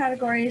final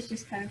category is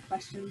just kind of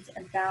questions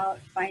about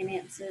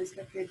finances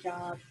with your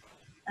job.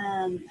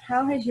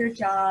 How has your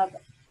job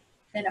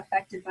been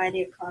affected by the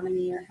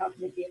economy, or how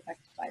can it be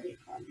affected by the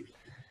economy?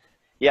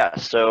 Yeah,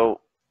 so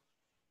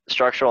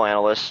structural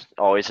analysts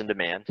always in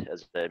demand,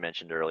 as I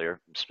mentioned earlier,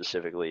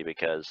 specifically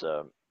because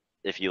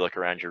if you look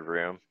around your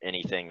room,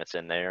 anything that's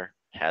in there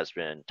has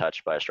been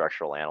touched by a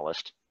structural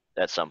analyst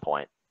at some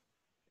point.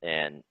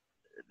 And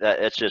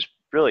it's just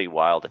really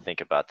wild to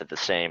think about that the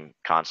same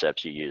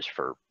concepts you use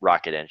for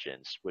rocket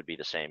engines would be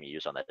the same you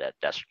use on that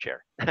desk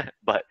chair.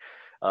 But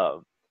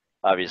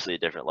obviously a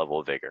different level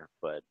of vigor,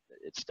 but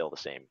it's still the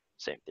same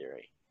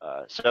theory.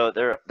 So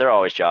there are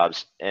always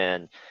jobs,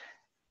 and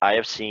I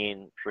have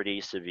seen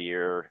pretty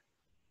severe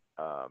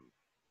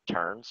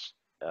turns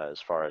as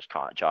far as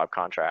job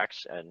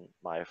contracts in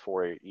my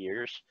 4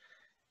 years.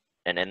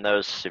 And in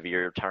those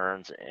severe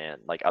turns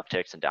and like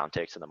upticks and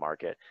downticks in the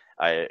market,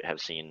 I have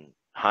seen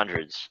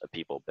hundreds of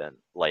people been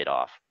laid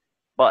off.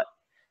 But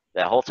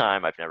that whole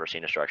time, I've never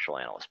seen a structural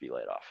analyst be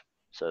laid off.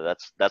 So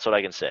that's what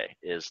I can say,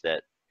 is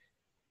that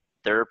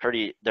they're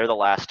the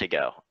last to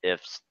go.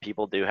 If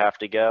people do have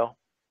to go,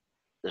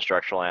 the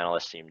structural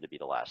analysts seem to be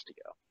the last to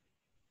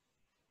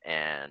go.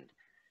 And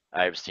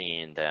I've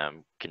seen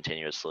them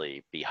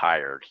continuously be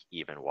hired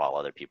even while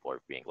other people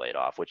are being laid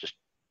off, which is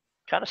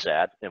kind of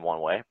sad in one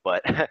way,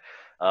 but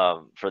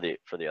for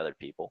the other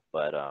people.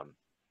 But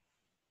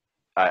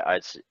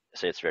I'd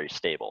say it's very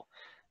stable.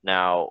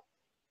 Now,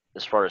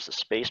 as far as the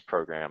space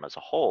program as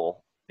a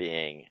whole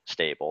being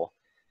stable,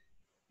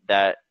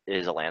 that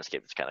is a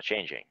landscape that's kind of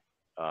changing.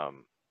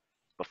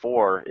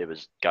 Before, it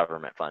was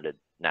government funded,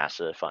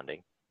 NASA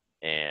funding,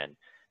 and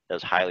that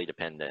was highly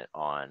dependent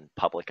on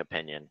public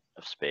opinion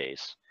of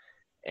space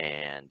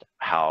and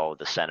how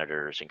the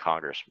senators and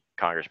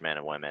congressmen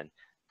and women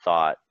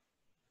thought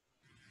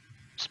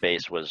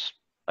space was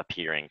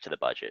appearing to the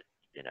budget.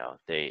 You know,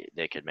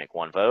 they could make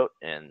one vote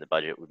and the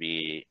budget would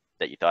be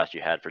that you thought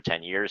you had for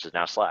 10 years is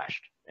now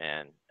slashed,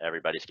 and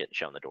everybody's getting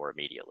shown the door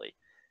immediately.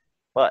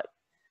 But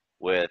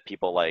with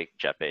people like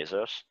Jeff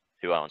Bezos,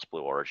 who owns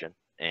Blue Origin,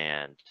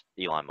 and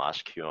Elon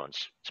Musk, who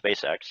owns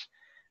SpaceX,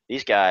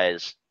 these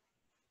guys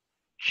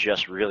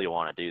just really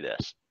want to do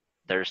this.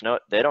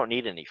 They don't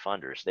need any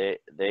funders.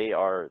 They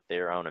are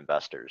their own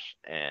investors,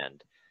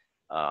 and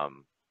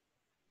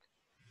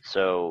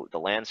so the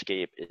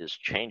landscape is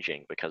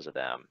changing because of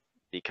them.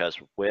 Because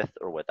with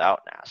or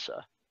without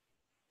NASA,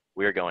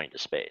 we're going to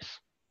space,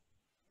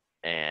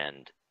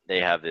 and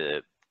they have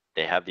the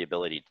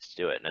ability to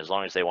do it. And as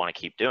long as they want to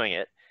keep doing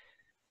it,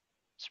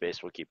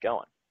 space will keep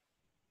going.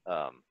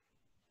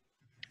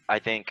 I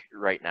think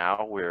right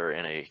now we're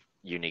in a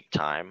unique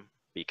time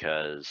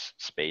because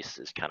space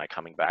is kind of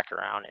coming back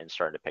around and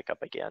starting to pick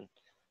up again.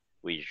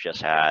 We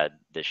just had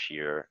this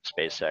year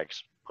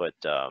SpaceX put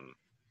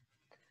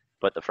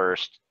the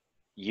first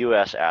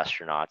U.S.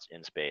 astronauts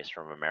in space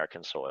from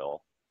American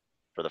soil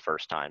for the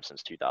first time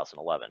since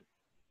 2011.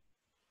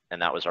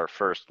 And that was our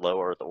first low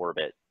Earth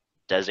orbit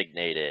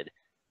designated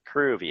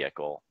crew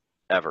vehicle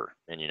ever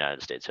in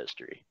United States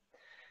history.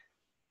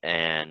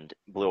 And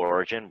Blue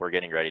Origin, we're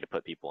getting ready to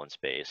put people in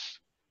space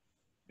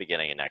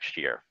beginning of next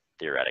year,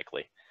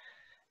 theoretically.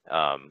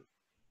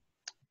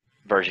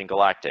 Virgin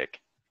Galactic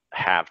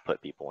have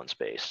put people in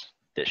space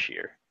this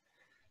year.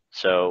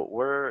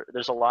 So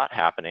there's a lot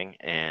happening,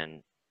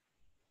 and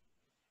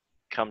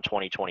come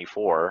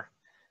 2024,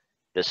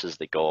 this is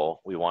the goal.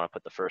 We want to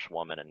put the first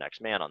woman and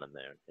next man on the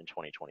moon in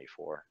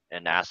 2024,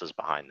 and NASA's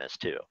behind this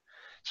too.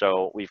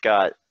 So we've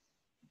got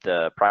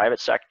the private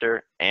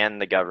sector and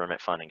the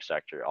government funding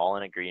sector all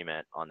in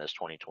agreement on this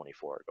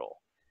 2024 goal.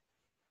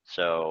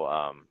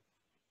 So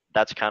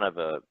that's kind of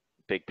a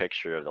big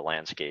picture of the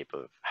landscape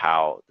of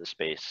how the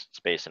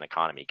space and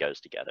economy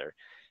goes together.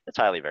 It's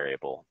highly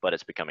variable, but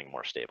it's becoming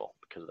more stable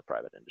because of the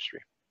private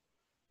industry.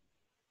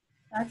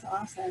 That's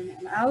awesome.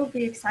 And I will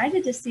be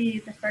excited to see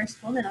the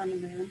first woman on the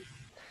moon.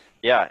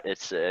 Yeah,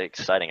 it's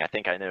exciting. I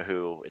think I know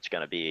who it's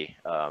going to be.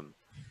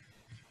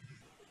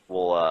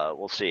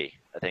 We'll see.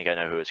 I think I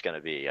know who it's going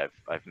to be.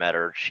 I've met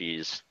her.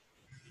 She's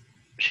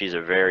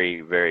a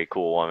very, very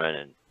cool woman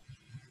and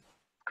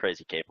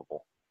crazy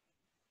capable.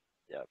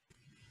 Yeah.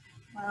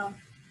 Well,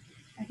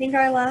 I think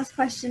our last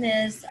question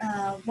is,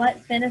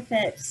 what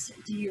benefits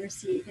do you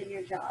receive in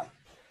your job?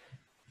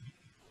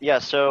 Yeah,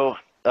 so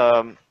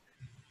one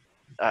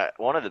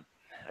of the,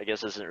 I guess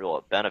this isn't really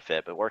a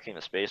benefit, but working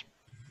the space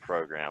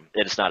program,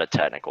 it's not a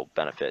technical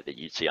benefit that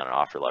you'd see on an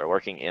offer letter.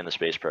 Working in the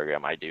space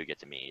program, I do get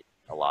to meet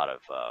a lot of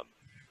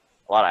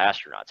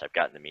astronauts. I've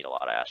gotten to meet a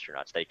lot of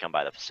astronauts. They come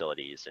by the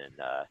facilities and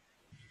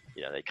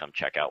they come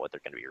check out what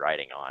they're going to be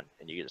writing on,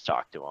 and you get to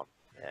talk to them.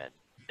 And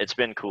it's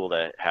been cool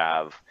to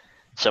have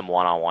some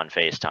one-on-one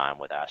FaceTime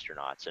with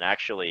astronauts. And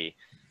actually,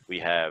 we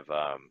have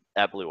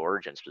at Blue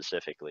Origin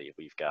specifically,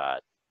 we've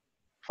got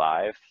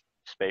 5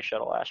 space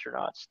shuttle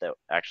astronauts that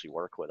actually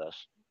work with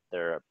us.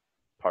 They're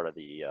part of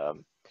the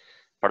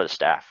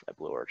staff at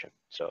Blue Origin,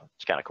 so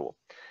it's kind of cool.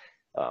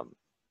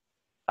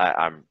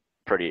 I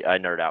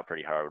nerd out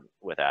pretty hard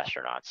with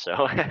astronauts,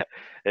 so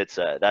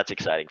that's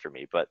exciting for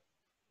me. But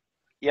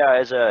yeah,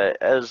 as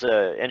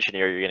a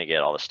engineer, you're going to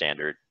get all the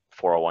standard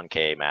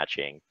 401k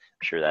matching.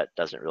 I'm sure that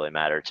doesn't really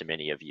matter to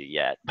many of you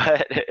yet,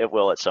 but it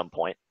will at some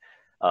point.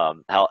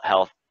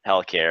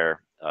 Healthcare,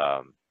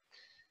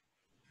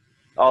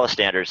 all the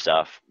standard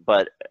stuff.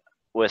 But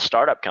with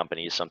startup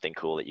companies, something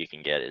cool that you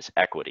can get is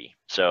equity.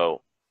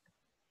 So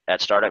at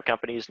startup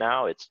companies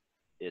now, it's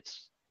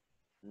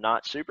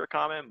not super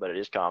common, but it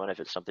is common if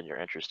it's something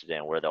you're interested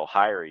in, where they'll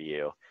hire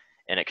you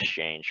in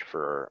exchange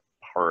for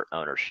part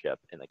ownership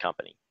in the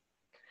company.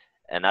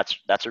 And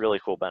that's a really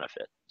cool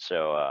benefit.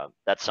 So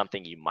that's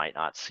something you might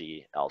not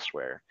see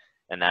elsewhere,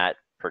 and that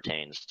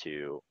pertains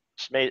to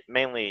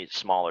mainly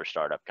smaller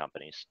startup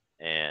companies.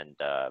 And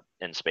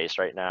in space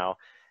right now,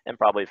 and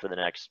probably for the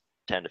next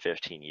 10 to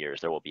 15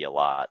 years, there will be a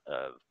lot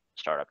of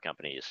startup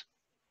companies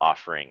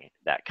offering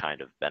that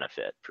kind of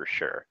benefit for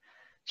sure.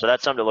 So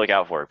that's something to look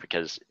out for,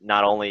 because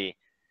not only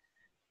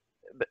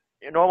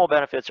normal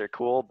benefits are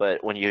cool,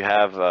 but when you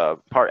have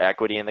part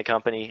equity in the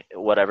company,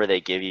 whatever they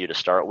give you to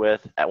start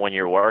with, when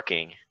you're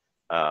working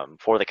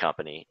for the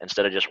company,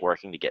 instead of just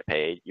working to get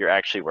paid, you're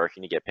actually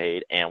working to get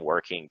paid and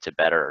working to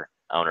better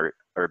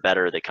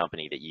the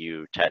company that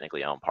you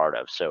technically own part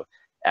of. So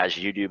as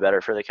you do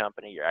better for the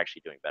company, you're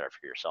actually doing better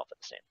for yourself at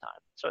the same time.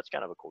 So it's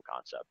kind of a cool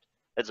concept.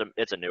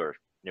 It's a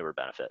newer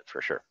benefit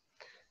for sure.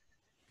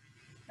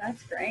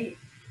 That's great.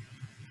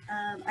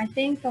 I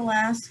think the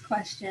last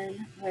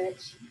question,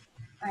 which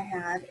I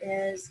have,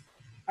 is,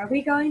 are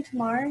we going to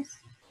Mars?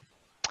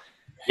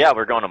 Yeah,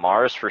 we're going to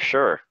Mars for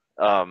sure.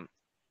 Are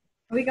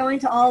we going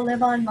to all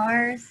live on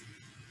Mars?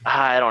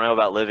 I don't know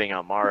about living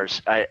on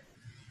Mars.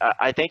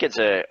 I think it's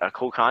a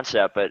cool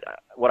concept, but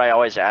what I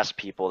always ask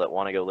people that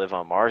want to go live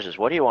on Mars is,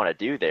 what do you want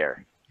to do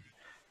there?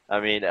 I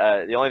mean,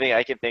 the only thing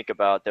I can think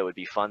about that would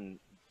be fun,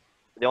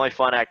 the only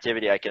fun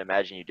activity I can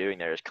imagine you doing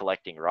there is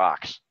collecting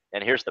rocks.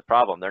 And here's the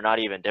problem: they're not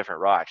even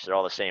different rocks; they're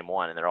all the same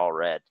one, and they're all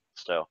red.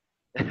 So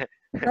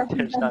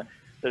there's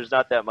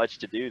not that much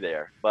to do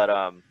there. But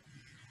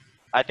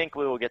I think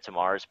we will get to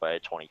Mars by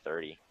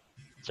 2030,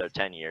 so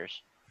 10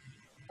 years.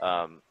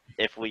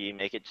 If we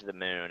make it to the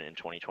moon in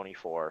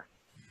 2024,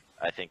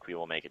 I think we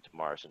will make it to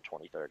Mars in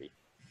 2030.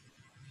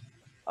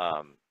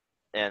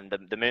 And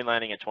the moon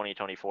landing in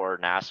 2024,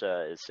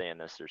 NASA is saying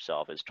this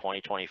themselves, is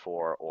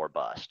 2024 or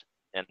bust.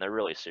 And they're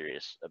really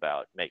serious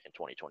about making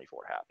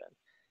 2024 happen.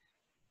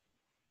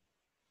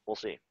 We'll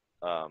see.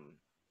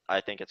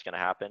 I think it's going to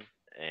happen.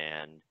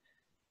 And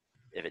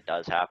if it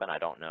does happen, I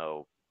don't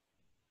know.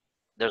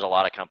 There's a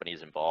lot of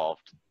companies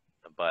involved,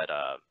 but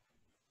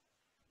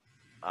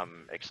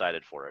I'm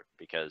excited for it,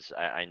 because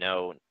I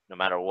know no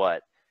matter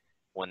what,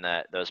 when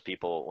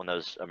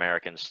those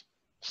Americans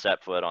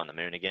set foot on the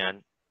moon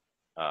again,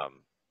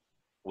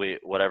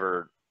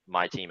 whatever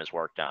my team has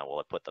worked on will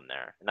have put them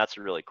there, and that's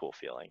a really cool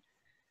feeling.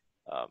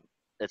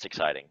 It's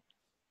exciting,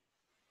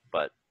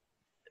 but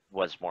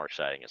what's more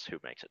exciting is who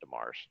makes it to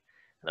Mars.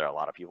 And there are a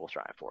lot of people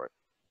trying for it.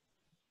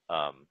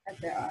 Yes,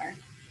 there are.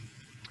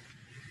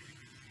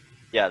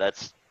 Yeah,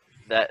 that's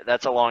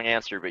a long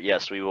answer, but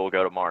yes, we will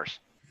go to Mars.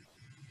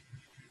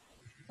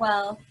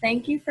 Well,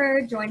 thank you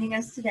for joining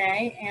us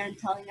today and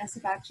telling us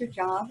about your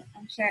job.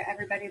 I'm sure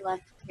everybody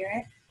loved to hear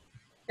it.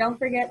 Don't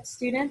forget,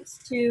 students,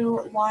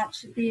 to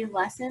watch the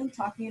lesson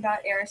talking about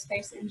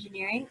aerospace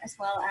engineering, as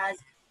well as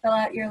fill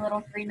out your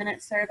little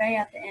 3-minute survey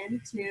at the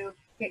end to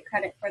get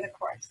credit for the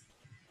course.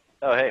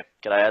 Oh, hey,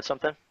 can I add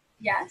something?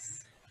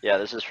 Yes. Yeah,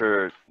 this is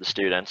for the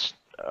students.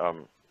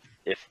 Can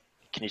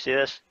you see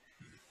this?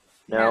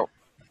 No.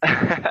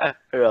 Here,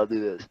 I'll do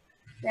this.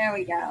 There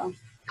we go.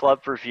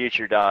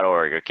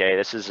 Clubforfuture.org. Okay,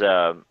 this is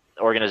an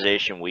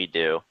organization we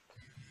do,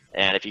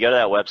 and if you go to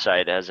that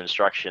website, it has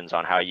instructions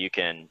on how you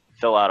can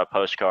fill out a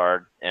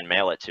postcard and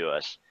mail it to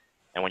us.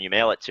 And when you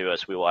mail it to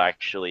us, we will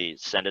actually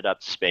send it up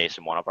to space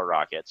in one of our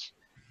rockets,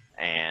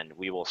 and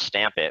we will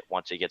stamp it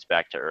once it gets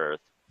back to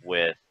Earth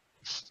with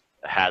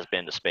has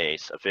been to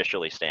space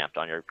officially stamped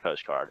on your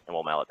postcard, and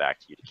we'll mail it back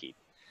to you to keep.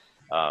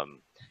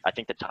 I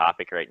think the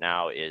topic right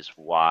now is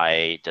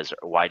why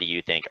do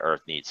you think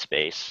Earth needs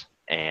space?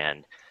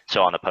 And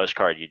so on the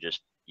postcard, you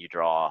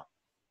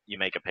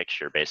make a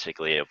picture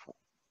basically of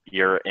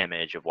your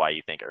image of why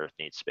you think Earth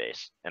needs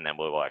space, and then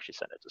we will actually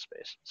send it to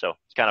space. So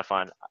it's kind of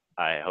fun.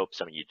 I hope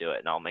some of you do it,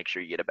 and I'll make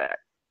sure you get it back.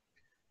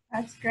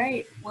 That's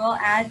great. We'll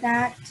add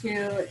that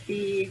to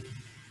the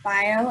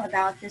bio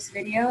about this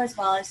video, as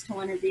well as to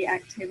one of the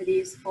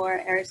activities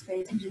for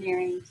aerospace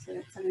engineering, so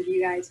that some of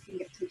you guys can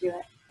get to do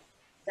it.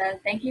 So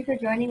thank you for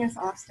joining us,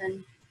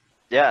 Austin.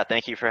 Yeah,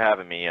 thank you for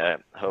having me. I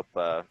hope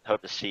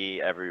to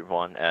see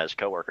everyone as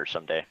coworkers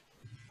someday.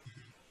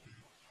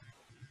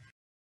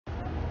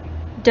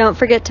 Don't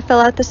forget to fill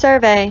out the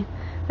survey.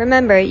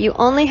 Remember, you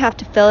only have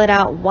to fill it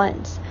out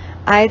once,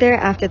 either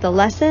after the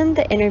lesson,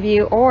 the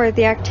interview, or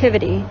the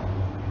activity.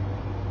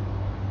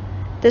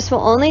 This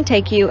will only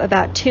take you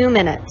about 2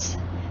 minutes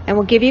and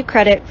will give you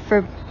credit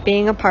for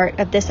being a part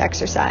of this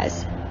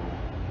exercise.